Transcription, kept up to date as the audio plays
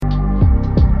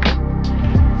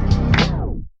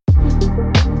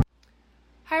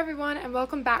everyone, and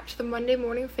welcome back to the Monday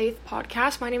Morning Faith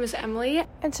podcast. My name is Emily,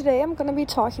 and today I'm going to be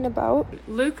talking about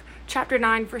Luke chapter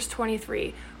 9, verse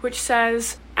 23, which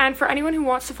says, "And for anyone who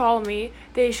wants to follow me,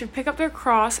 they should pick up their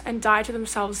cross and die to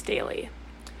themselves daily."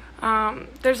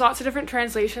 There's lots of different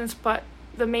translations, but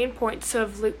the main points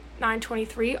of Luke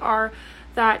 9:23 are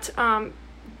that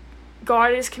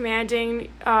God is commanding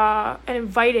and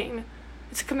inviting.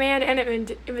 It's a command and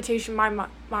an invitation in my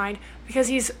mind, because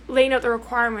he's laying out the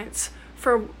requirements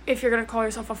for if you're going to call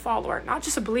yourself a follower, not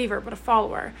just a believer, but a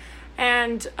follower.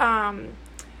 And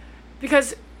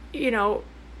because,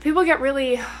 people get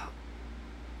really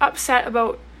upset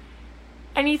about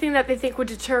anything that they think would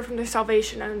deter from their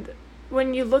salvation. And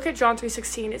when you look at John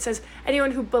 3:16, it says,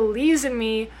 anyone who believes in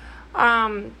me,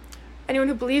 anyone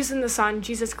who believes in the Son,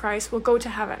 Jesus Christ, will go to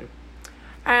heaven.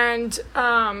 And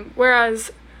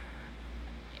whereas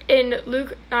in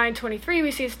Luke 9:23,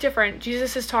 we see it's different.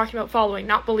 Jesus is talking about following,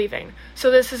 not believing. So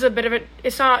this is a bit of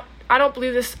I don't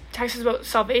believe this text is about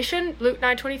salvation, Luke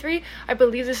 9:23. I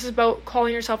believe this is about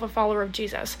calling yourself a follower of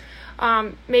Jesus.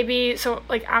 Maybe, so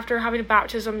like after having a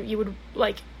baptism, you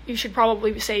should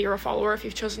probably say you're a follower if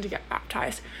you've chosen to get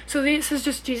baptized. So this is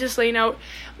just Jesus laying out,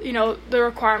 the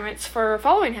requirements for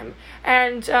following him.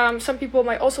 And some people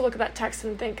might also look at that text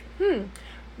and think,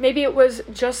 maybe it was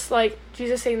just like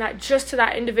Jesus saying that just to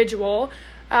that individual,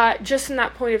 just in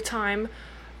that point of time.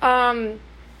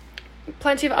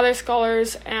 Plenty of other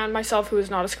scholars and myself, who is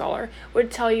not a scholar,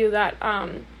 would tell you that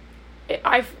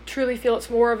I truly feel it's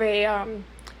more of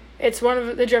it's one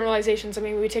of the generalizations. I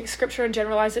mean, we take scripture and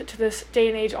generalize it to this day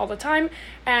and age all the time,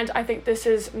 and I think this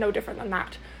is no different than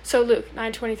that. So Luke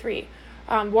 9:23,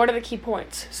 what are the key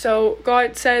points? So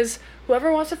God says,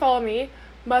 whoever wants to follow me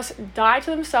must die to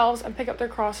themselves and pick up their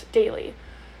cross daily.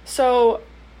 So,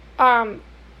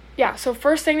 so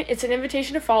first thing, it's an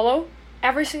invitation to follow.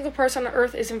 Every single person on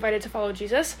earth is invited to follow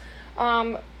Jesus.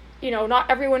 Not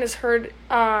everyone has heard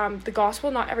the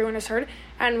gospel, not everyone has heard.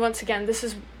 And once again,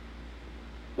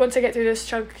 once I get through this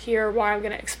chunk here, why I'm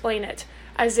going to explain it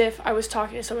as if I was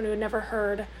talking to someone who had never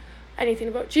heard anything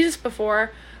about Jesus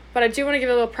before. But I do want to give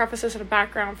a little preface and a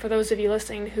background for those of you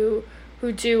listening who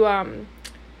do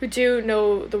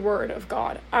know the word of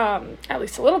God, at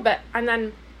least a little bit. And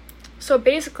then, so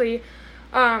basically,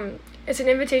 it's an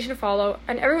invitation to follow,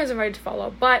 and everyone's invited to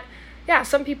follow. But yeah,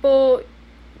 some people,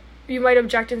 you might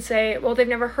object and say, well, they've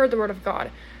never heard the word of God.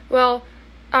 Well,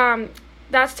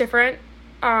 that's different.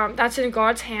 That's in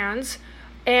God's hands.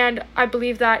 And I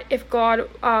believe that if God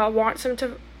wants them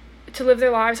to live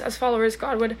their lives as followers,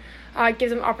 God would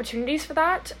give them opportunities for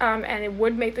that, and it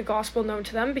would make the gospel known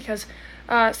to them, because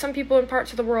some people in parts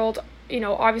of the world,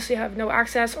 obviously have no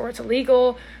access, or it's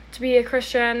illegal to be a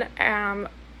Christian.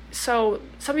 So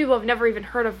some people have never even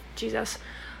heard of Jesus.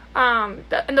 And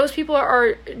those people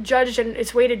are judged, and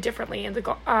it's weighted differently. And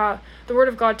the Word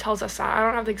of God tells us that. I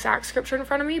don't have the exact scripture in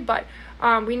front of me, but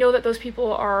we know that those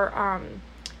people are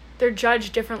they're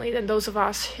judged differently than those of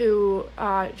us who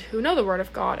know the Word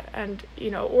of God, and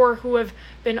or who have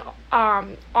been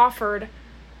offered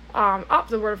up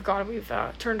the Word of God, and we've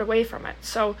turned away from it.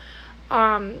 So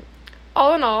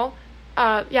all in all,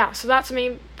 so that's the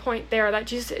main point there, that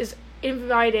Jesus is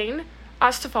inviting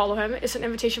us to follow him. It's an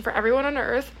invitation for everyone on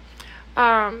earth.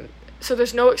 So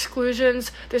there's no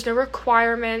exclusions, there's no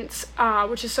requirements,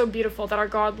 which is so beautiful, that our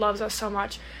God loves us so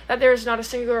much, that there's not a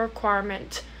single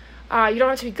requirement. You don't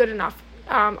have to be good enough.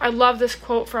 I love this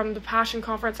quote from the Passion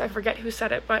Conference. I forget who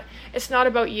said it, but it's not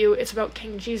about you, it's about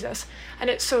King Jesus. And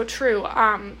it's so true.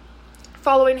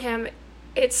 Following him,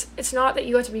 it's not that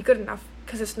you have to be good enough,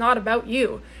 because it's not about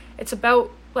you. It's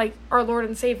about our Lord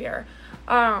and Savior.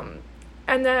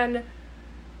 And then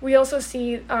we also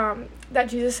see that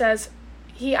Jesus says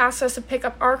he asks us to pick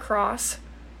up our cross,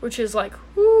 which is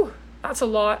that's a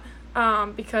lot,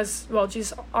 because,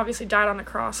 Jesus obviously died on the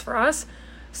cross for us.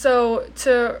 So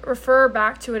to refer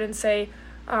back to it and say,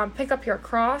 pick up your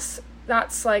cross,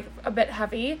 that's a bit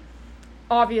heavy.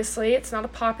 Obviously, it's not a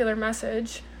popular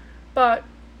message, but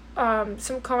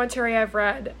some commentary I've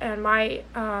read, and my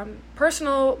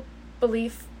personal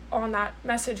belief on that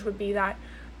message would be that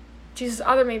Jesus'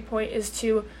 other main point is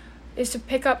to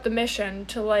pick up the mission,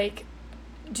 to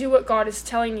do what God is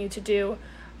telling you to do.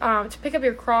 To pick up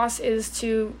your cross is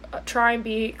to try and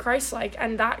be Christ-like,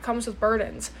 and that comes with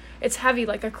burdens. It's heavy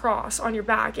like a cross on your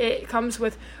back. It comes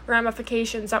with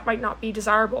ramifications that might not be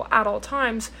desirable at all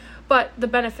times, but the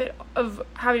benefit of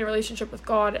having a relationship with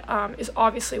God is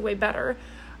obviously way better.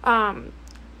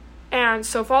 And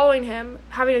so following him,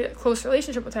 having a close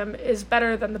relationship with him, is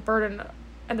better than the burden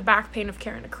and the back pain of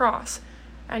carrying a cross.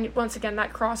 And once again,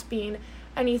 that cross being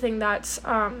anything that's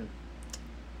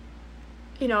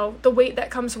the weight that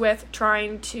comes with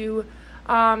trying to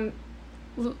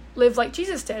live like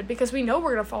Jesus did, because we know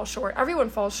we're going to fall short. Everyone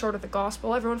falls short of the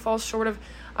gospel. Everyone falls short of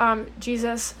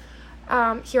Jesus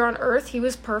here on earth. He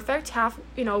was perfect,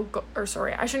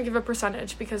 I shouldn't give a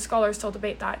percentage because scholars still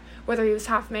debate that, whether he was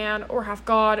half man or half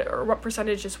God or what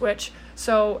percentage is which.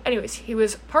 So anyways, he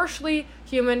was partially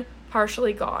human,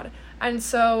 partially God. And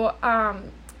so,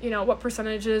 what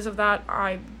percentages of that,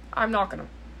 I'm not going to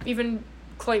even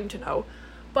claim to know.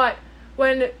 But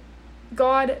when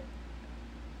God,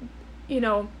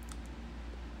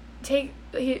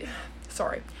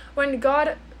 when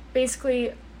God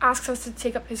basically asks us to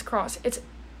take up his cross,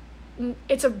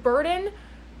 it's a burden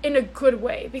in a good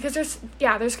way, because there's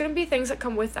going to be things that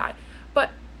come with that. But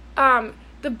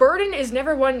the burden is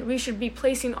never one we should be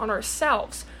placing on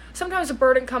ourselves. Sometimes the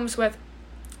burden comes with,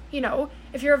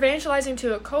 if you're evangelizing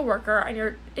to a coworker and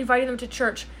you're inviting them to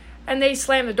church and they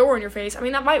slam the door in your face,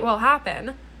 that might well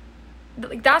happen.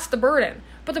 That's the burden.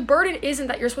 But the burden isn't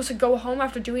that you're supposed to go home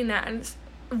after doing that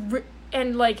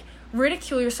and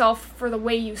ridicule yourself for the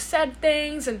way you said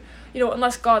things, and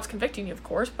unless God's convicting you, of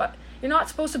course. But you're not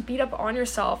supposed to beat up on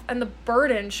yourself, and the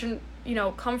burden shouldn't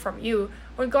come from you.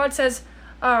 When God says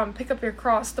pick up your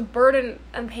cross, the burden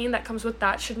and pain that comes with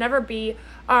that should never be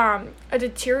a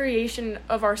deterioration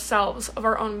of ourselves, of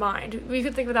our own mind. We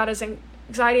could think of that as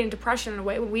anxiety and depression in a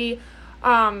way, when we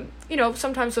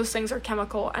sometimes those things are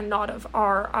chemical and not of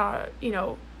our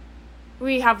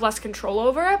we have less control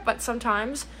over it, but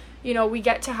sometimes we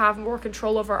get to have more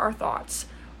control over our thoughts,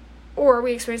 or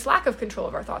we experience lack of control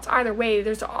of our thoughts. Either way,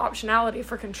 there's an optionality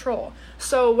for control.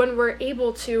 So when we're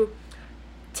able to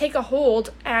take a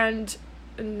hold and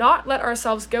not let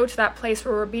ourselves go to that place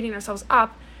where we're beating ourselves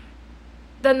up,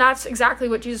 then that's exactly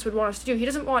what Jesus would want us to do. He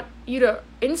doesn't want you to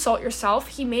insult yourself.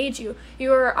 He made you.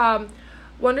 You are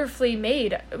wonderfully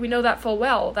made. We know that full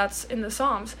well. That's in the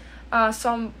Psalms,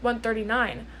 Psalm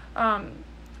 139.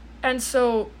 And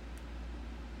so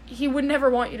he would never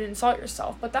want you to insult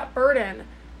yourself. But that burden,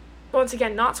 once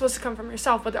again, not supposed to come from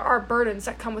yourself, but there are burdens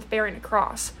that come with bearing a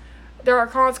cross. There are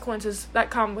consequences that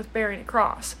come with bearing a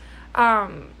cross.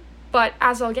 But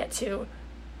as I'll get to,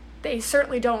 they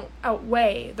certainly don't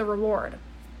outweigh the reward.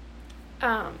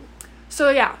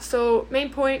 So main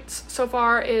points so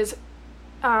far is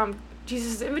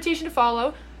Jesus' invitation to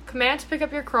follow, command to pick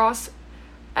up your cross,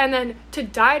 and then to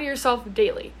die to yourself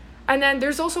daily. And then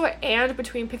there's also an and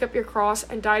between pick up your cross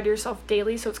and die to yourself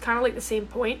daily, so it's kind of like the same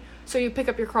point. So you pick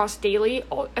up your cross daily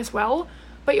as well,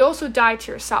 but you also die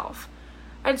to yourself.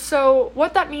 And so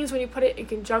what that means when you put it in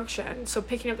conjunction, so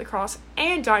picking up the cross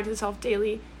and dying to yourself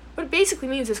daily, what it basically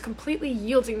means is completely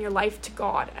yielding your life to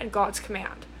God and God's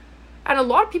command. And a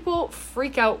lot of people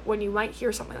freak out when you might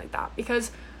hear something like that,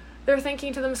 because they're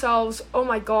thinking to themselves, oh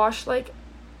my gosh,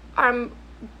 I'm,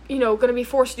 going to be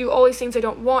forced to do all these things I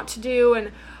don't want to do,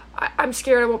 and I'm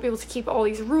scared I won't be able to keep all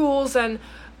these rules and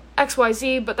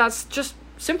XYZ, but that's just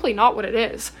simply not what it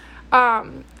is.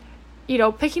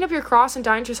 Picking up your cross and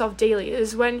dying to yourself daily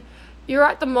is when you're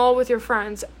at the mall with your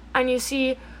friends and you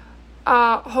see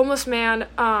a homeless man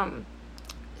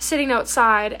sitting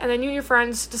outside, and then you and your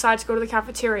friends decide to go to the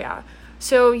cafeteria.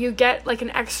 So you get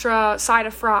an extra side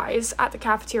of fries at the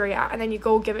cafeteria, and then you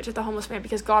go give it to the homeless man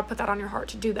because God put that on your heart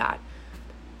to do that.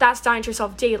 That's dying to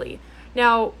yourself daily.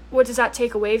 Now, what does that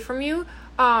take away from you?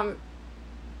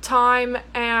 Time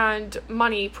and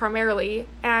money primarily,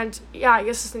 and I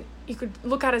guess you could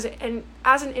look at it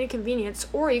as an inconvenience,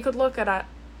 or you could look at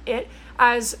it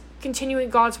as continuing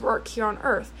God's work here on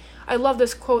earth. I love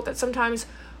this quote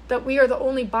that we are the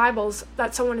only Bibles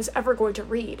that someone is ever going to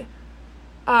read.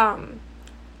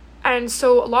 And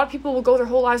so a lot of people will go their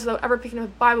whole lives without ever picking up a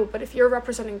Bible, but if you're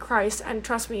representing Christ, and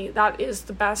trust me, that is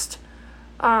the best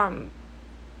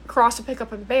cross to pick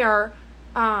up and bear,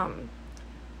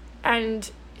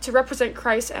 and to represent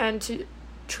Christ and to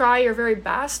try your very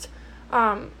best,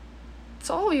 it's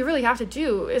all you really have to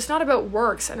do. It's not about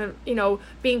works and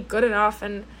being good enough,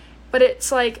 but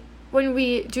it's when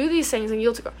we do these things and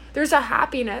yield to God, there's a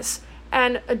happiness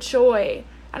and a joy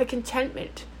and a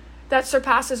contentment that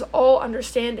surpasses all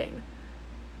understanding.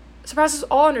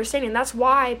 That's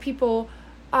why people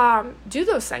do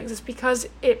those things. It's because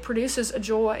it produces a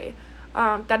joy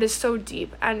that is so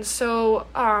deep and so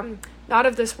not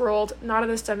of this world, not of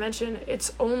this dimension.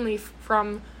 It's only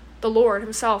from the Lord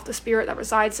himself, the Spirit that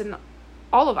resides in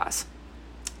all of us.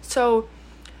 So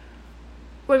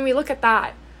when we look at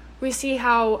that, we see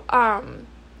how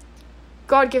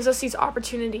God gives us these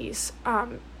opportunities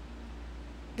to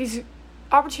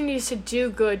do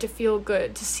good, to feel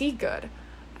good, to see good,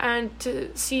 and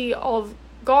to see all of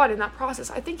God in that process.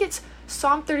 I think it's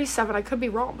Psalm 37. I could be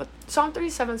wrong, but Psalm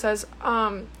 37 says,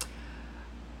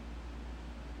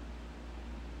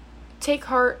 take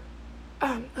heart.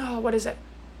 What is it?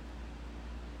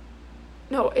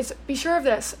 No, it's be sure of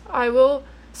this. I will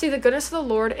see the goodness of the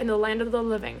Lord in the land of the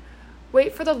living.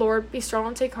 Wait for the Lord, be strong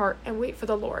and take heart, and wait for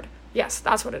the Lord. Yes,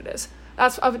 that's what it is.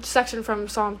 That's a section from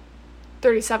Psalm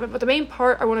 37. But the main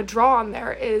part I want to draw on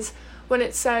there is when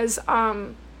it says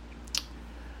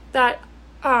that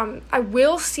I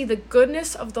will see the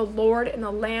goodness of the Lord in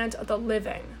the land of the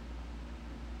living.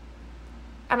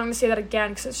 And I'm going to say that again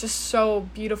because it's just so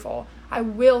beautiful. I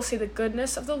will see the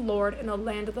goodness of the Lord in the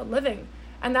land of the living.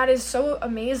 And that is so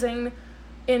amazing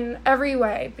in every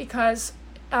way because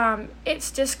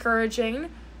it's discouraging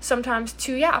sometimes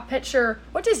to, picture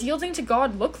what does yielding to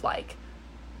God look like?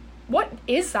 What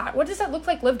is that? What does that look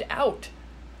like lived out?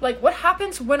 Like, what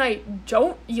happens when I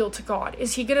don't yield to God?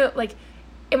 Is he gonna,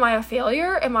 am I a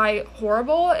failure? Am I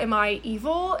horrible? Am I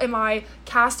evil? Am I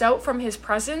cast out from his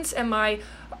presence? Am I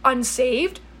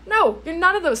unsaved? No, you're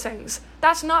none of those things.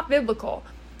 That's not biblical.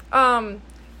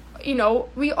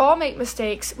 We all make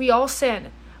mistakes. We all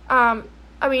sin. How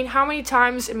many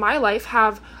times in my life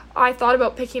have I thought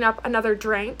about picking up another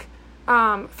drink,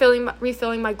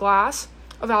 refilling my glass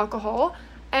of alcohol,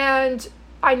 and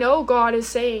I know God is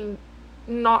saying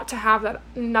not to have that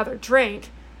another drink,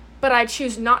 but I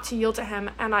choose not to yield to him,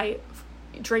 and I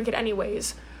drink it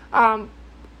anyways. And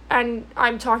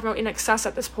I'm talking about in excess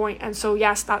at this point, and so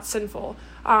yes, that's sinful.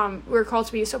 We're called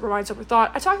to be sober mind, sober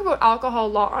thought. I talk about alcohol a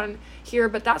lot on here,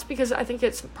 but that's because I think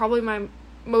it's probably my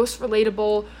most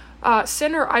relatable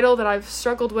sin or idol that I've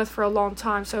struggled with for a long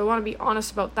time, so I want to be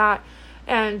honest about that,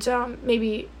 and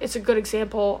maybe it's a good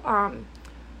example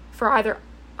for either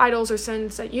idols or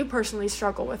sins that you personally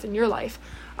struggle with in your life,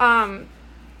 and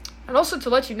also to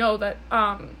let you know that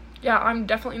I'm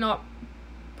definitely not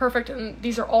perfect, and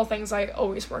these are all things I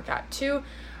always work at too,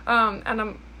 and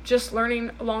I'm just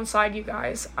learning alongside you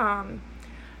guys,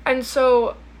 and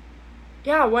so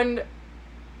when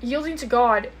yielding to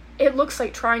God, it looks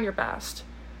like trying your best.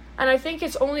 And I think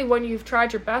it's only when you've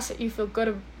tried your best that you feel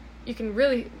good, you can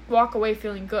really walk away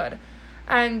feeling good.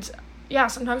 And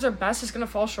sometimes our best is going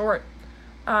to fall short.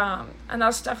 And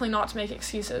that's definitely not to make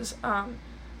excuses.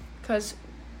 Because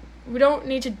we don't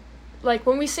need to,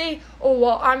 when we say,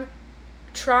 I'm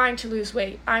trying to lose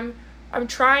weight, I'm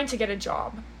trying to get a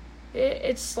job.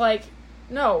 It's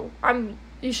no,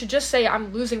 you should just say,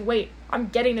 I'm losing weight, I'm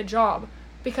getting a job.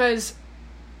 Because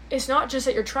it's not just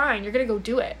that you're trying, you're going to go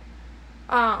do it.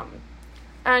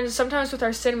 And sometimes with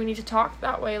our sin, we need to talk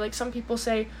that way. Some people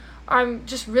say, I'm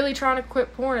just really trying to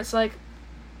quit porn. It's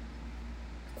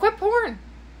quit porn.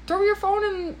 Throw your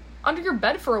phone under your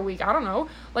bed for a week. I don't know.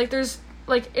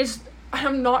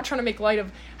 I'm not trying to make light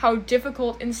of how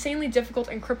insanely difficult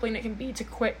and crippling it can be to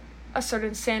quit a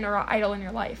certain sin or an idol in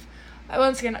your life.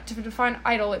 Once again, to define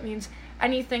idol, it means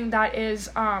anything that is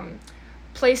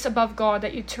placed above God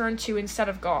that you turn to instead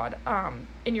of God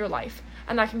in your life.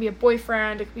 And that can be a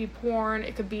boyfriend, it could be porn,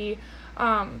 it could be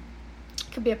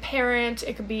a parent,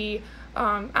 it could be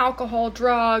alcohol,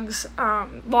 drugs,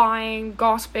 lying,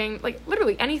 gossiping,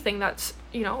 literally anything that's,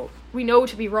 we know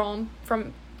to be wrong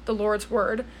from the Lord's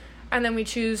word, and then we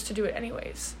choose to do it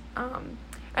anyways.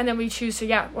 And then we choose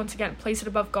to, once again, place it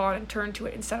above God and turn to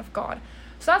it instead of God.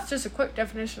 So that's just a quick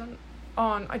definition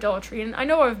on idolatry. And I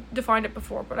know I've defined it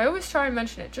before, but I always try and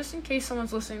mention it just in case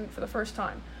someone's listening for the first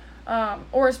time.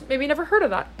 Or has maybe never heard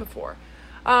of that before.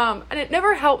 And it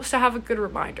never helps to have a good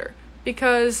reminder,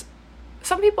 because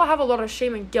some people have a lot of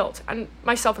shame and guilt, and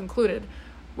myself included,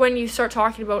 when you start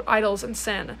talking about idols and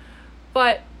sin.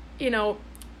 But,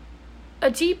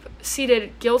 a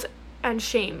deep-seated guilt and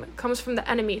shame comes from the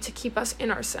enemy to keep us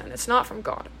in our sin. It's not from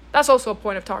God. That's also a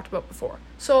point I've talked about before.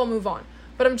 So I'll move on.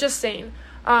 But I'm just saying,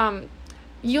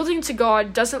 yielding to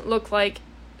God doesn't look like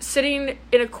sitting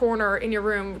in a corner in your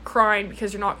room crying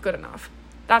because you're not good enough.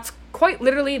 That's quite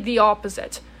literally the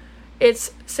opposite.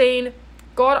 It's saying,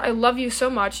 God, I love you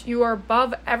so much. You are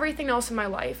above everything else in my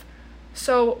life.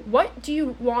 So what do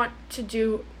you want to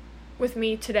do with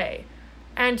me today?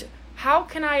 And how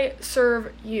can I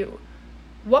serve you?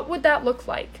 What would that look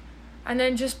like? And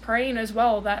then just praying as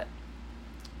well that,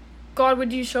 God,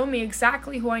 would you show me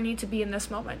exactly who I need to be in this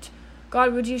moment?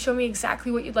 God, would you show me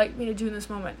exactly what you'd like me to do in this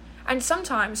moment? And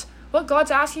sometimes what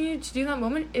God's asking you to do in that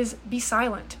moment is be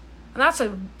silent. And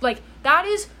that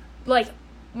is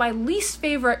my least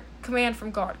favorite command from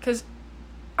God, because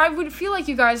I would feel like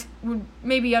you guys would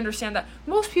maybe understand that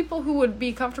most people who would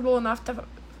be comfortable enough to,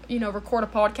 record a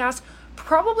podcast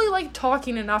probably like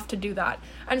talking enough to do that.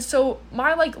 And so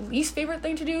my least favorite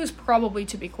thing to do is probably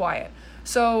to be quiet.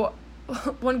 So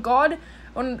when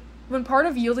part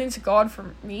of yielding to God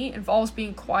for me involves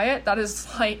being quiet, that is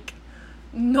like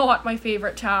not my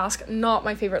favorite task, not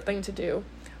my favorite thing to do.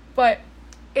 But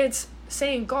it's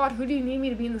saying, God, who do you need me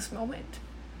to be in this moment?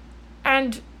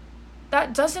 And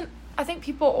that doesn't, I think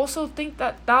people also think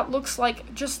that looks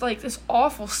like just like this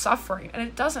awful suffering, and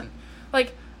it doesn't.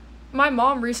 Like, my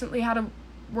mom recently had a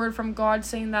word from God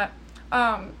saying that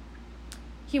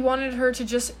he wanted her to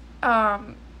just,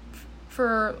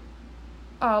 for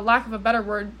lack of a better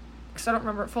word, because I don't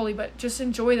remember it fully, but just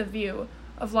enjoy the view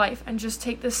of life and just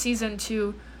take this season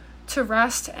to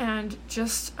rest and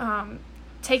just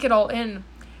take it all in.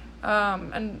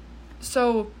 And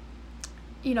so,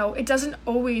 it doesn't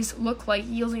always look like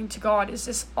yielding to God is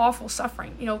this awful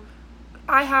suffering.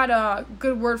 I had a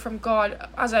good word from God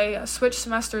as I switched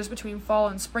semesters between fall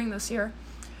and spring this year.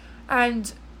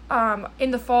 And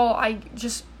in the fall, I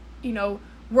just,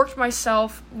 worked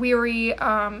myself weary,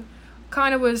 kind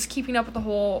of was keeping up with the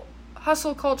whole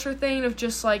hustle culture thing of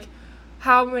just like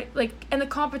how many, and the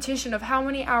competition of how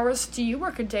many hours do you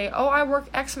work a day? Oh, I work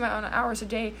X amount of hours a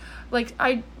day. Like,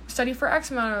 I study for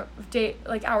X amount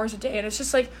of hours a day. And it's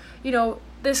just like,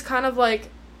 this kind of like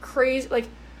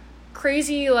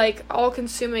crazy, like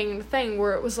all-consuming thing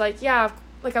where it was like, yeah,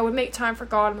 like I would make time for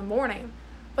God in the morning,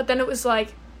 but then it was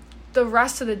like the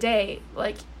rest of the day,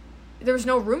 like there was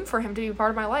no room for him to be part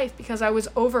of my life because I was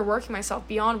overworking myself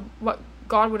beyond what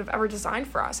God would have ever designed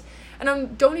for us. And I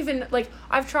don't even, like,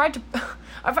 I've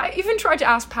even tried to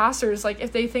ask pastors, like,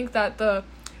 if they think that the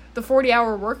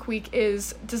 40-hour work week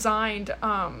is designed,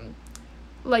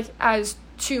 like, as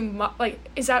too much, like,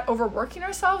 is that overworking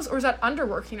ourselves or is that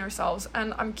underworking ourselves?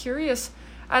 And I'm curious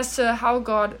as to how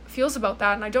God feels about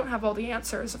that, and I don't have all the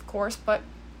answers, of course, but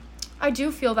I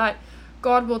do feel that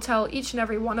God will tell each and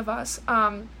every one of us,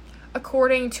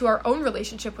 according to our own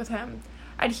relationship with him,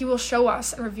 and he will show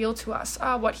us and reveal to us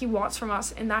what he wants from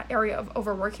us in that area of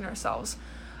overworking ourselves.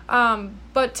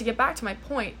 But to get back to my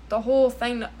point, the whole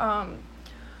thing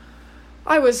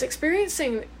I was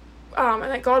experiencing and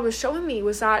that God was showing me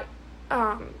was that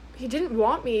he didn't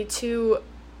want me to,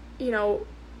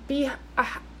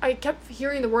 I kept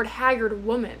hearing the word haggard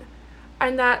woman,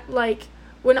 and that, like,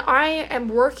 when I am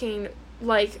working,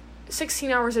 like, 16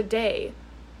 hours a day,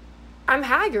 I'm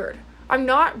haggard. I'm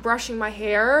not brushing my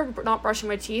hair, not brushing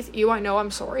my teeth. I know,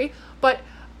 I'm sorry. But,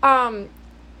 I'm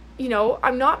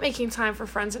not making time for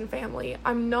friends and family.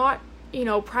 I'm not,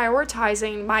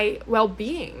 prioritizing my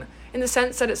well-being in the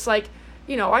sense that it's like,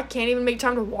 I can't even make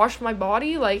time to wash my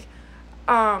body. Like,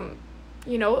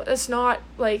 that's not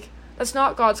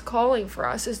God's calling for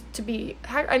us, is to be,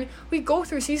 and we go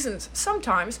through seasons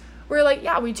sometimes where, like,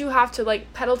 yeah, we do have to,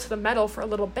 like, pedal to the metal for a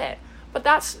little bit, but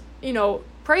that's,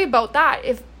 pray about that.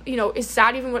 If, is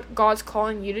that even what God's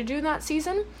calling you to do in that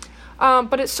season?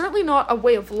 But it's certainly not a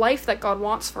way of life that God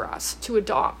wants for us to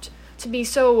adopt, to be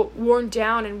so worn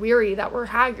down and weary that we're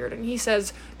haggard. And he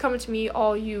says, come to me,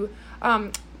 all you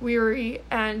weary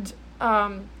and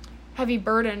heavy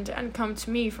burdened, and come to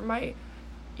me, for my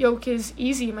yoke is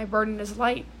easy, my burden is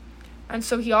light. And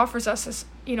so he offers us this,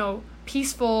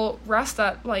 peaceful rest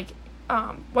that, like,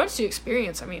 once you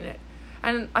experience, it,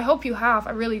 and I hope you have,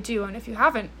 I really do. And if you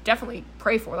haven't, definitely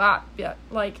pray for that. Yeah,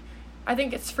 like, I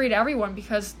think it's free to everyone,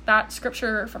 because that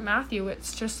scripture from Matthew,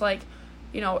 it's just like,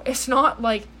 it's not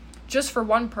like just for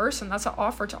one person. That's an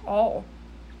offer to all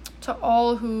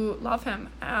who love him.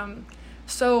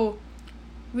 So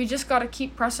we just got to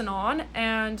keep pressing on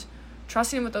and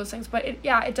trusting him with those things. But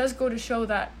it does go to show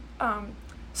that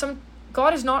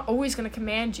God is not always going to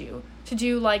command you to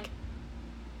do, like,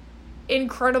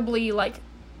 incredibly, like,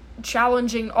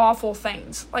 challenging, awful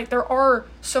things. Like, there are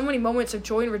so many moments of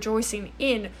joy and rejoicing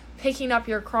in picking up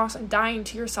your cross and dying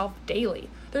to yourself daily.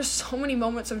 There's so many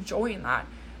moments of joy in that.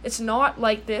 It's not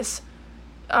like this,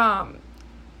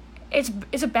 it's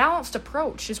a balanced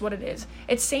approach is what it is.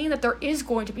 It's saying that there is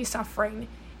going to be suffering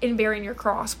in bearing your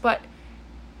cross,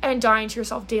 and dying to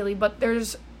yourself daily, but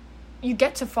you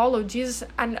get to follow Jesus,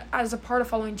 and as a part of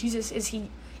following Jesus is he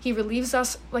relieves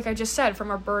us, like I just said,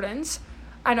 from our burdens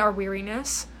and our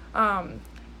weariness,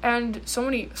 and so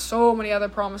many other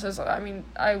promises.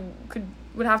 I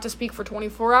would have to speak for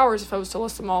 24 hours if I was to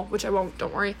list them all, which I won't,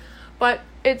 don't worry. But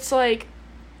it's like,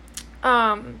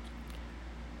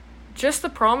 just the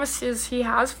promises he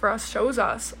has for us shows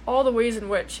us all the ways in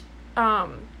which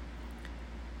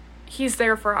he's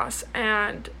there for us.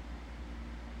 And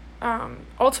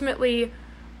ultimately,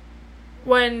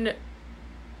 when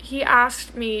he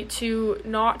asked me to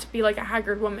not be like a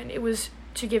haggard woman, it was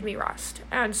to give me rest.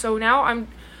 And so now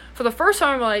for the first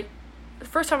time in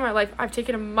my life, I've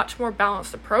taken a much more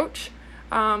balanced approach.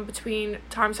 between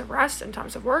times of rest and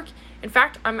times of work. In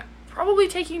fact, I'm probably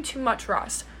taking too much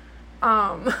rest.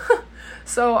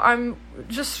 So I'm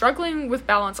just struggling with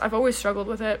balance. I've always struggled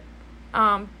with it.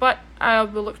 But I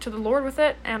will look to the Lord with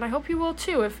it, and I hope you will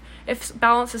too. If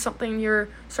balance is something you're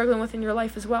struggling with in your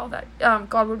life as well, that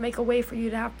God would make a way for you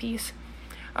to have peace,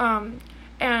 and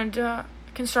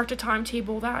construct a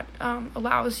timetable that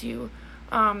allows you,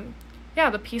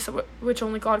 the peace which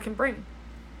only God can bring,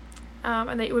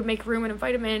 and that you would make room and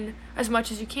invite Him in as much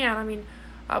as you can. I mean,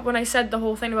 when I said the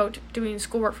whole thing about doing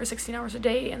schoolwork for 16 hours a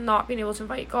day and not being able to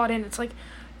invite God in, it's like,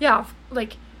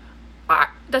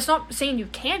 that's not saying you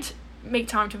can't make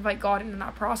time to invite God in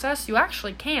that process. You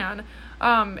actually can.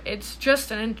 It's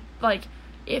just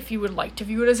if you would like to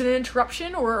view it as an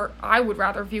interruption, or I would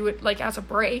rather view it as a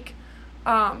break.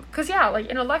 Cause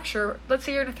in a lecture, let's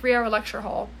say you're in a 3-hour lecture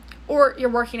hall, or you're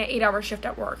working an 8-hour shift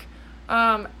at work.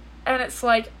 And it's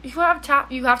like, you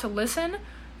have to listen,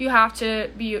 you have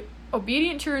to be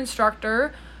obedient to your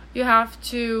instructor, you have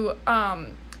to,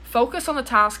 focus on the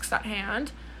tasks at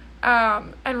hand,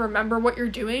 and remember what you're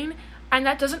doing. And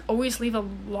that doesn't always leave a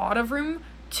lot of room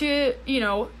to,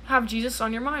 have Jesus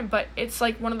on your mind. But it's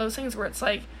one of those things where it's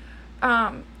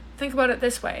think about it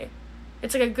this way.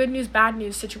 It's a good news, bad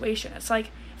news situation. It's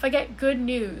if I get good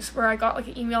news where I got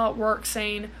an email at work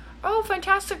saying, oh,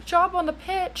 fantastic job on the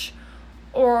pitch.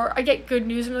 Or I get good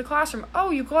news in the classroom.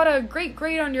 Oh, you got a great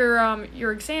grade on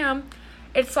your exam.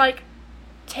 It's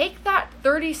take that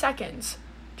 30 seconds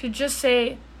to just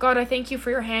say, God, I thank you for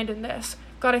your hand in this.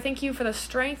 God, I thank you for the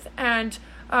strength and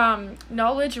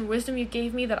knowledge and wisdom you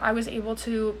gave me that I was able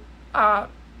to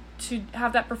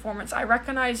have that performance. I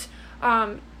recognize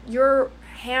your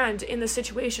hand in the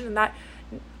situation, and that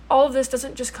all of this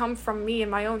doesn't just come from me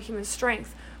and my own human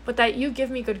strength, but that you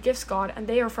give me good gifts, God, and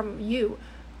they are from you.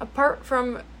 Apart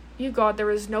from you, God,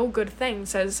 there is no good thing,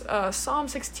 says Psalm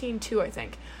 16:2, I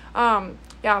think.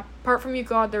 Apart from you,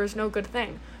 God, there is no good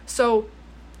thing. So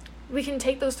we can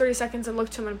take those 30 seconds and look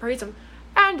to Him and praise Him.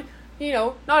 And,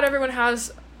 not everyone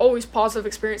has always positive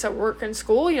experience at work and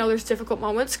school. There's difficult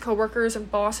moments, coworkers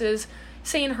and bosses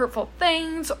saying hurtful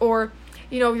things, or,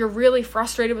 you're really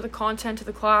frustrated with the content of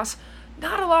the class.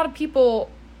 Not a lot of people,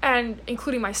 and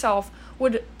including myself,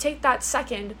 would take that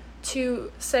second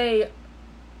to say,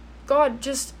 God,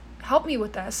 just help me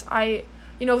with this.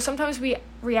 Sometimes we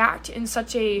react in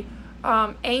such a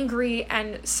angry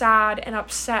and sad and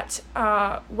upset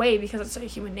way, because it's a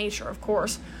human nature, of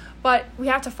course. But we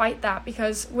have to fight that,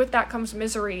 because with that comes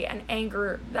misery and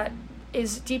anger that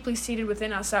is deeply seated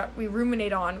within us that we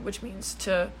ruminate on, which means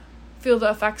to feel the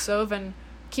effects of and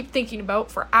keep thinking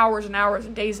about for hours and hours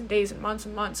and days and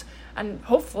months, and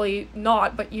hopefully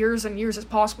not, but years and years is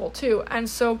possible too. And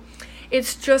so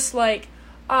it's just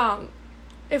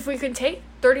if we can take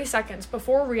 30 seconds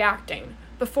before reacting,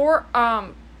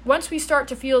 once we start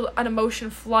to feel an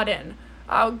emotion flood in,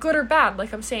 good or bad,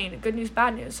 like I'm saying, good news,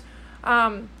 bad news,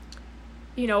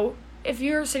 if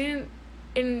you're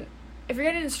if you're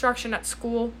getting instruction at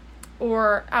school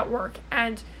or at work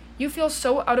and you feel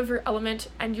so out of your element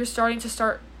and you're starting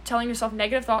to telling yourself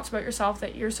negative thoughts about yourself,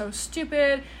 that you're so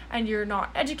stupid and you're not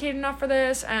educated enough for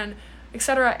this, and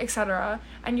etc.,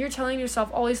 and you're telling yourself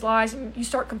all these lies, and you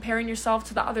start comparing yourself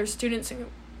to the other students and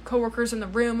coworkers in the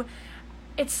room,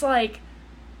 it's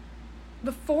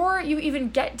before you even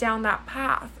get down that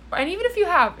path, and even if you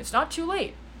have, it's not too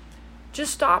late.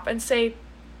 Just stop and say,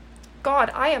 God,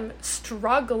 I am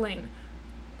struggling.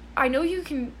 I know you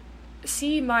can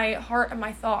see my heart and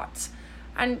my thoughts.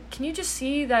 And can you just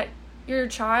see that your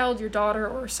child, your daughter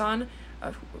or son,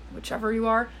 whichever you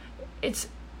are,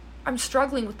 I'm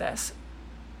struggling with this.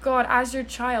 God, as your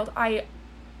child,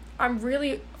 I'm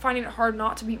really finding it hard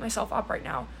not to beat myself up right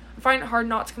now. I'm finding it hard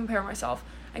not to compare myself.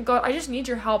 And God, I just need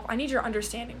your help. I need your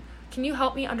understanding. Can you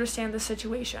help me understand this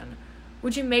situation?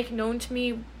 Would you make known to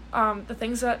me the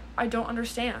things that I don't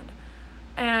understand?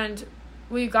 And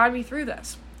will you guide me through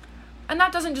this? And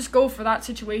that doesn't just go for that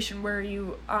situation where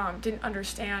you didn't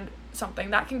understand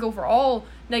something. That can go for all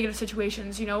negative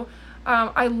situations,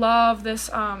 I love this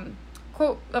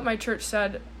quote that my church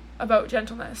said about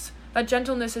gentleness. That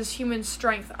gentleness is human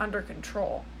strength under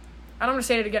control. And I'm going to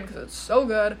say it again because it's so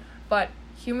good, but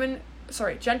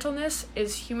gentleness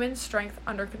is human strength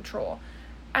under control.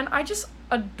 And I just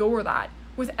adore that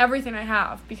with everything I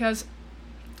have, because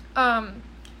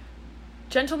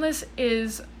gentleness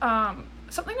is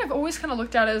something I've always kind of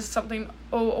looked at as something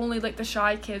only the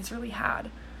shy kids really had.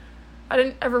 I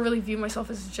didn't ever really view myself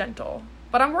as gentle,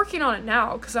 but I'm working on it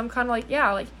now, because I'm kind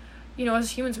of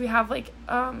as humans we have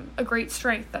a great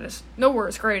strength that is nowhere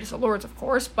as great as the Lord's, of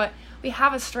course, but we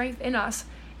have a strength in us,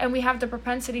 and we have the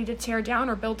propensity to tear down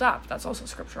or build up. That's also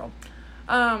scriptural.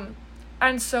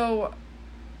 And so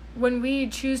when we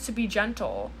choose to be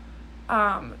gentle,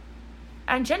 and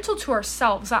gentle to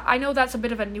ourselves, I know that's a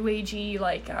bit of a new agey,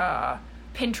 like,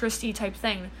 Pinteresty type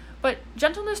thing, but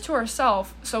gentleness to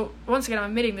ourselves, so once again, I'm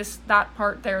admitting that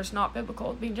part there is not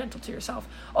biblical, being gentle to yourself,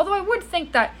 although I would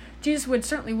think that Jesus would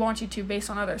certainly want you to based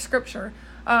on other scripture.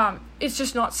 It's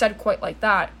just not said quite like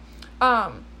that.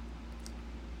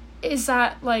 Is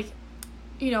that, like,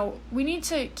 we need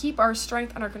to keep our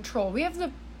strength under control. We have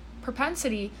the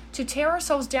propensity to tear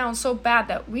ourselves down so bad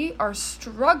that we are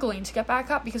struggling to get back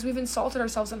up because we've insulted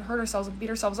ourselves and hurt ourselves and beat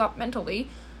ourselves up mentally.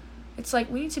 It's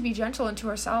like we need to be gentle unto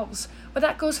ourselves. But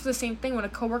that goes for the same thing when a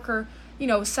coworker,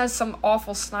 says some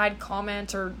awful snide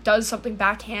comment or does something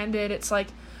backhanded. It's like,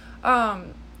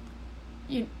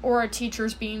 or a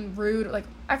teacher's being rude, like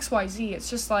XYZ. It's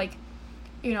just like,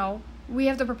 we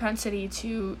have the propensity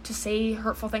to say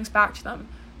hurtful things back to them,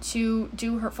 to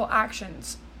do hurtful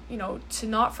actions, to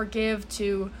not forgive,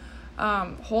 to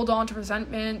hold on to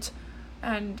resentment,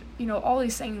 and, all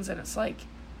these things. And it's like,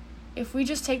 if we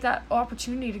just take that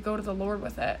opportunity to go to the Lord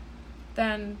with it,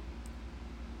 then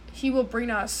he will bring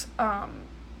us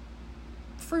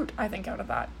fruit, I think, out of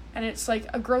that. And it's like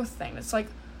a growth thing. It's like,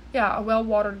 a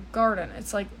well-watered garden.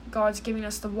 It's like God's giving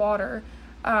us the water,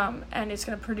 and it's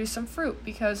going to produce some fruit,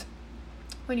 because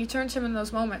when you turn to him in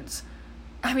those moments,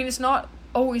 it's not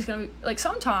always going to be, like,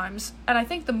 sometimes, and I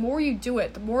think the more you do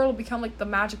it, the more it'll become like the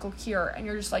magical cure, and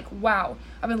you're just like, wow,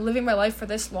 I've been living my life for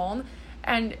this long,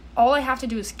 and all I have to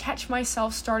do is catch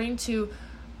myself starting to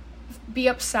be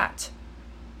upset,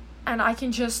 and I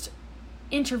can just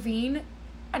intervene,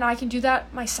 and I can do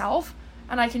that myself,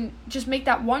 and I can just make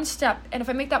that one step, and if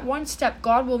I make that one step,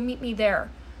 God will meet me there.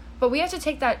 But we have to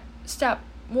take that step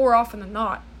more often than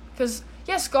not, because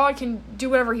yes, God can do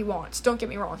whatever he wants, don't get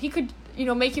me wrong. He could,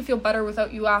 make you feel better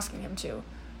without you asking him to.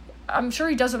 I'm sure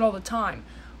he does it all the time.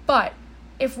 But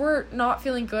if we're not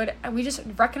feeling good and we just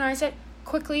recognize it,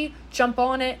 quickly jump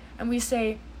on it, and we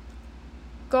say,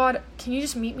 God, can you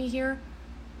just meet me here?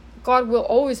 God will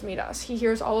always meet us. He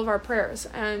hears all of our prayers,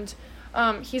 and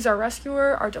he's our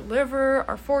rescuer, our deliverer,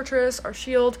 our fortress, our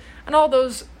shield, and all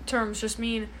those terms just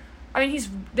mean, he's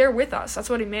there with us. That's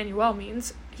what Emmanuel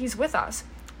means. He's with us.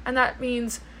 And that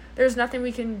means there's nothing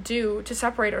we can do to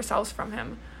separate ourselves from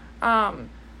him.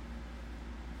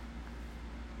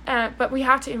 But we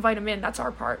have to invite him in. That's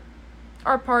our part.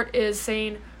 Our part is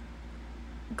saying,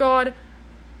 God,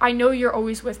 I know you're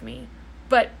always with me,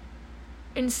 but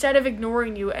instead of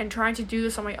ignoring you and trying to do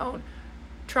this on my own,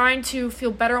 trying to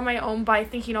feel better on my own by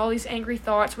thinking all these angry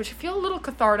thoughts, which feel a little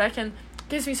cathartic and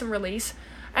gives me some release,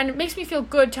 and it makes me feel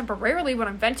good temporarily when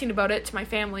I'm venting about it to my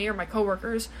family or my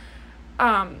coworkers,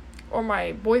 or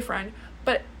my boyfriend,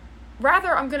 but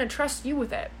rather I'm going to trust you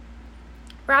with it.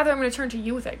 Rather, I'm going to turn to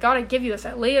you with it. God, I give you this.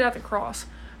 I lay it at the cross.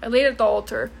 I lay it at the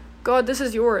altar. God, this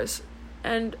is yours.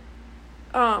 And,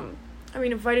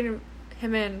 inviting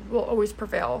him in will always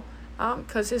prevail,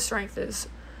 because his strength is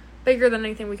bigger than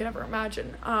anything we could ever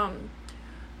imagine.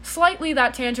 Slightly,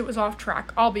 that tangent was off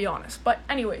track, I'll be honest. But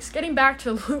anyways, getting back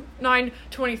to Luke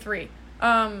 9:23,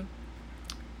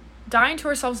 dying to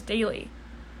ourselves daily.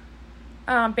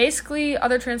 Basically,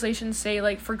 other translations say,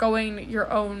 like, forgoing your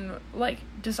own, like,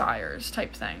 desires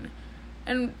type thing.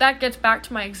 And that gets back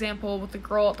to my example with the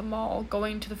girl at the mall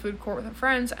going to the food court with her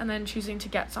friends and then choosing to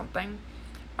get something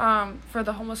for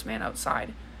the homeless man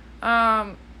outside.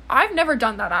 I've never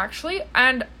done that, actually,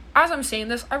 and as I'm saying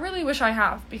this, I really wish I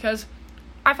have, because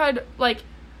I've had, like,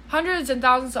 hundreds and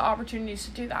thousands of opportunities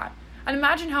to do that. And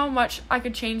imagine how much I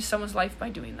could change someone's life by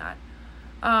doing that.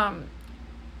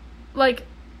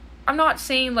 I'm not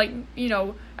saying, like,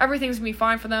 everything's gonna be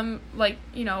fine for them, like,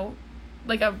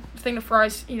 like a thing of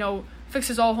fries,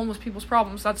 fixes all homeless people's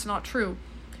problems. That's not true.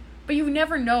 But you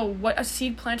never know what a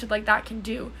seed planted like that can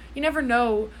do. You never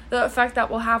know the effect that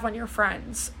will have on your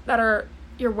friends that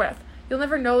you're with. You'll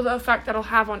never know the effect that'll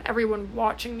have on everyone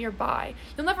watching nearby.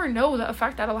 You'll never know the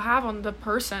effect that'll have on the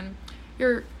person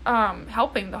you're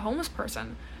helping, the homeless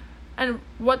person, and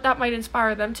what that might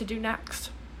inspire them to do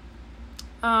next.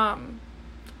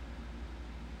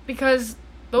 Because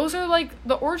those are, like,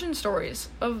 the origin stories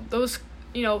of those,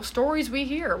 stories we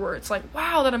hear where it's like,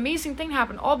 wow, that amazing thing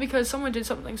happened, all because someone did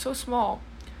something so small.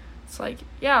 It's like,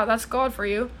 yeah, that's God for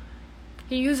you.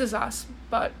 He uses us,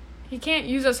 but he can't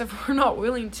use us if we're not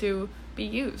willing to be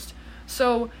used.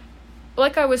 So,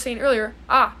 like I was saying earlier,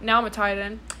 now I'm gonna tie it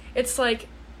in. It's like,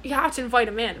 you have to invite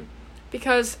him in,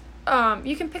 because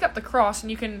you can pick up the cross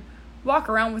and you can walk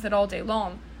around with it all day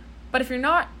long, but if you're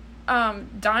not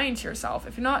dying to yourself,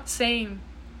 if you're not saying,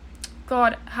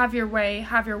 God, have your way,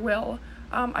 have your will,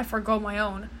 I forgo my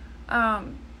own.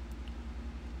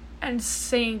 And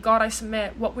saying, God, I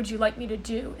submit, what would you like me to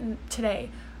do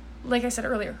today? Like I said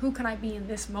earlier, who can I be in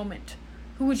this moment?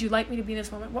 Who would you like me to be in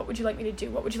this moment? What would you like me to do?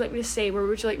 What would you like me to say? Where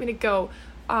would you like me to go?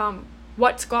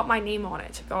 What's got my name on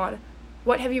it, God?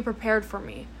 What have you prepared for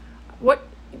me? What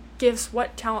gifts,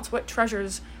 what talents, what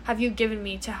treasures have you given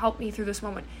me to help me through this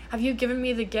moment? Have you given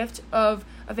me the gift of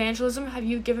evangelism? Have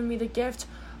you given me the gift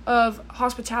of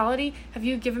hospitality? Have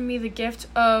you given me the gift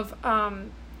of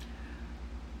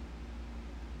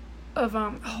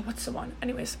what's the one?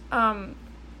 Anyways,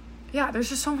 yeah, there's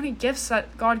just so many gifts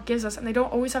that God gives us, and they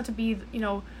don't always have to be,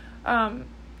 the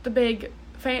big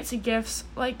fancy gifts,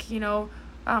 like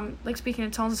speaking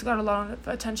in tongues has got a lot of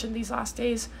attention these last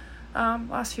days,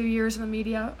 last few years in the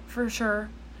media, for sure,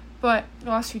 but the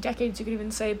last few decades, you could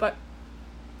even say, but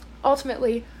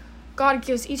ultimately, God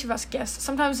gives each of us gifts.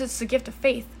 Sometimes it's the gift of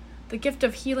faith, the gift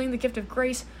of healing, the gift of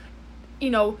grace.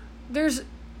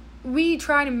 We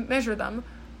try to measure them,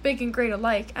 big and great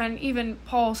alike, and even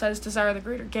Paul says desire the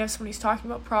greater gifts when he's talking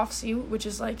about prophecy, which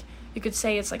is like, you could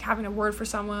say it's like having a word for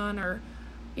someone, or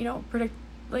not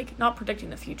predicting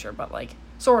the future, but like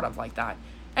sort of like that.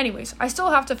 Anyways, I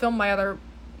still have to film my one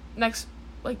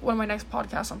of my next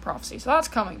podcasts on prophecy, so that's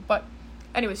coming. But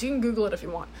anyways, you can Google it if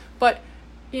you want. But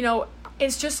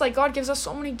it's just like God gives us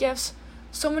so many gifts,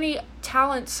 so many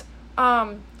talents.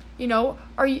 Can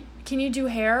you do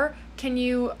hair?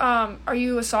 Are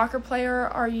you a soccer player?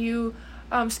 Are you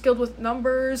skilled with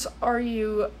numbers? Are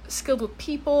you skilled with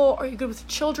people? Are you good with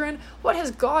children? What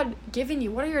has God given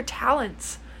you? What are your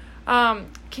talents?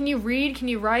 Can you read? Can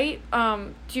you write?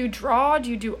 Do you draw? Do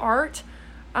you do art?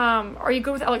 Are you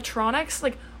good with electronics?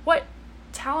 Like, what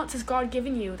talents has God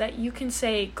given you that you can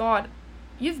say, God,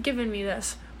 you've given me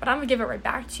this, but I'm going to give it right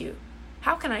back to you.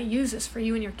 How can I use this for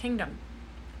you in your kingdom?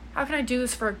 How can I do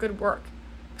this for a good work?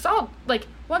 Because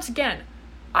once again,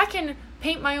 I can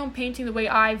paint my own painting the way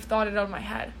I've thought it out in my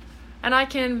head. And I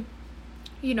can,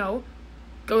 go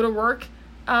to work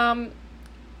and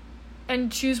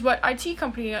choose what IT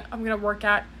company I'm going to work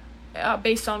at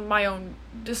based on my own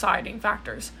deciding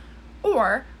factors.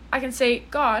 Or I can say,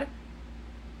 God,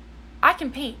 I can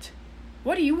paint.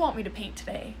 What do you want me to paint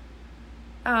today?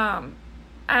 And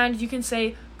you can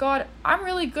say, God, I'm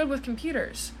really good with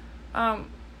computers.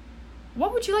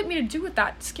 What would you like me to do with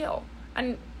that skill?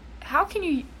 And how can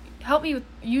you help me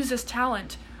use this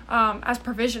talent as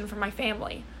provision for my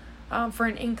family, for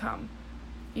an income?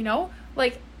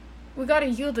 We got to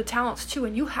yield the talents too,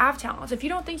 and you have talents. If you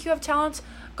don't think you have talents,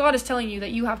 God is telling you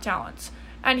that you have talents,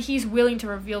 and He's willing to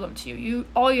reveal them to you.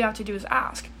 All you have to do is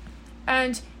ask.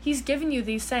 And He's given you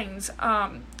these things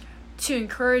to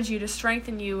encourage you, to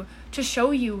strengthen you, to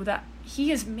show you that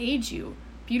He has made you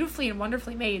beautifully and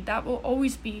wonderfully made. That will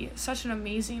always be such an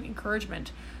amazing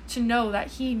encouragement to know that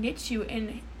He knit you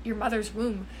in your mother's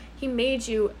womb. He made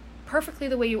you perfectly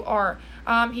the way you are.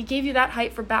 He gave you that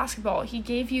height for basketball. He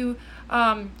gave you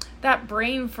that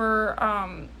brain for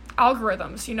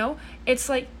algorithms. It's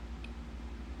like,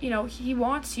 He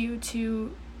wants you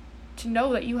to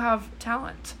know that you have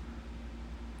talent.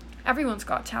 Everyone's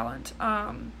got talent.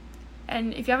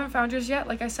 And if you haven't found yours yet,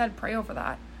 like I said, pray over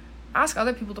that. Ask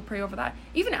other people to pray over that.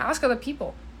 Even ask other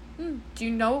people, do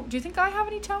you think I have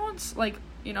any talents?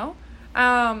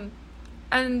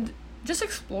 And just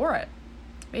explore it.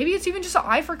 Maybe it's even just an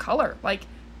eye for color.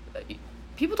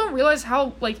 People don't realize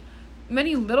how,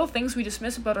 many little things we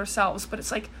dismiss about ourselves, but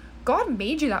it's like, God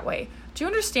made you that way. Do you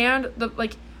understand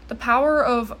the power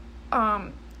of,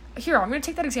 here, I'm going to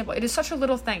take that example. It is such a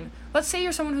little thing. Let's say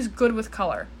you're someone who's good with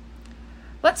color.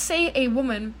 Let's say a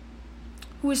woman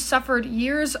who has suffered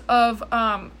years of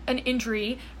an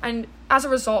injury, and as a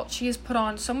result, she has put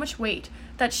on so much weight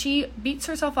that she beats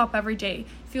herself up every day,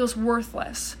 feels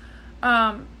worthless,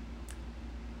 and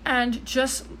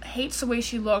just hates the way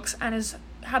she looks, and has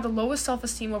had the lowest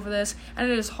self-esteem over this, and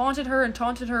it has haunted her and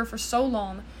taunted her for so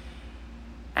long.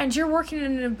 And you're working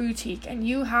in a boutique, and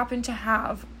you happen to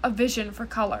have a vision for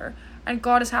color, and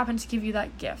God has happened to give you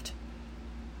that gift.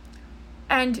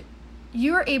 And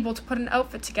you're able to put an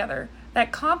outfit together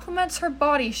that complements her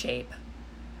body shape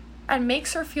and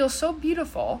makes her feel so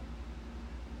beautiful.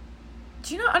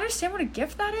 Do you not understand what a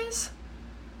gift that is?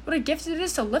 What a gift it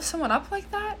is to lift someone up like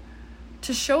that?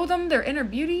 To show them their inner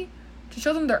beauty? To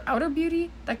show them their outer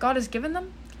beauty that God has given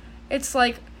them? It's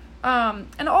like,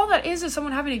 and all that is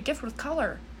someone having a gift with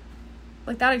color.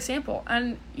 Like that example.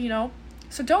 And,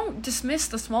 so don't dismiss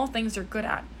the small things you're good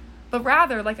at. But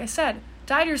rather, like I said,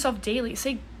 die to yourself daily.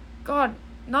 Say, God,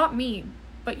 not me,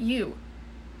 but you.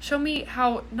 Show me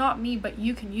how not me, but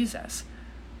you can use this.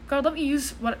 God, let me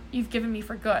use what you've given me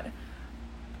for good.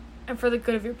 And for the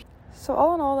good of your people. So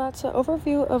all in all, that's an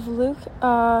overview of Luke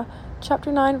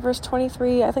chapter 9, verse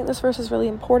 23. I think this verse is really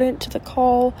important to the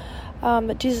call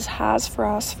that Jesus has for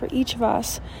us, for each of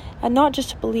us, and not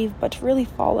just to believe, but to really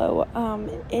follow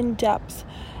in depth.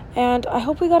 And I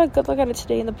hope we got a good look at it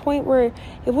today, and the point where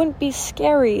it wouldn't be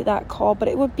scary, that call, but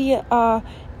it would be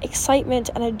excitement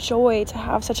and a joy to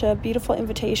have such a beautiful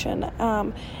invitation.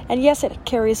 And yes, it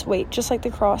carries weight, just like the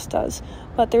cross does,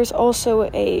 but there's also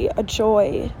a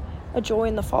joy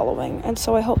in the following. And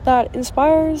so I hope that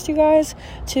inspires you guys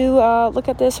to look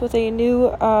at this with a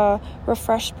new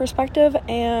refreshed perspective,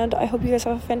 and I hope you guys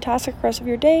have a fantastic rest of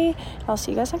your day. I'll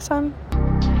see you guys next time.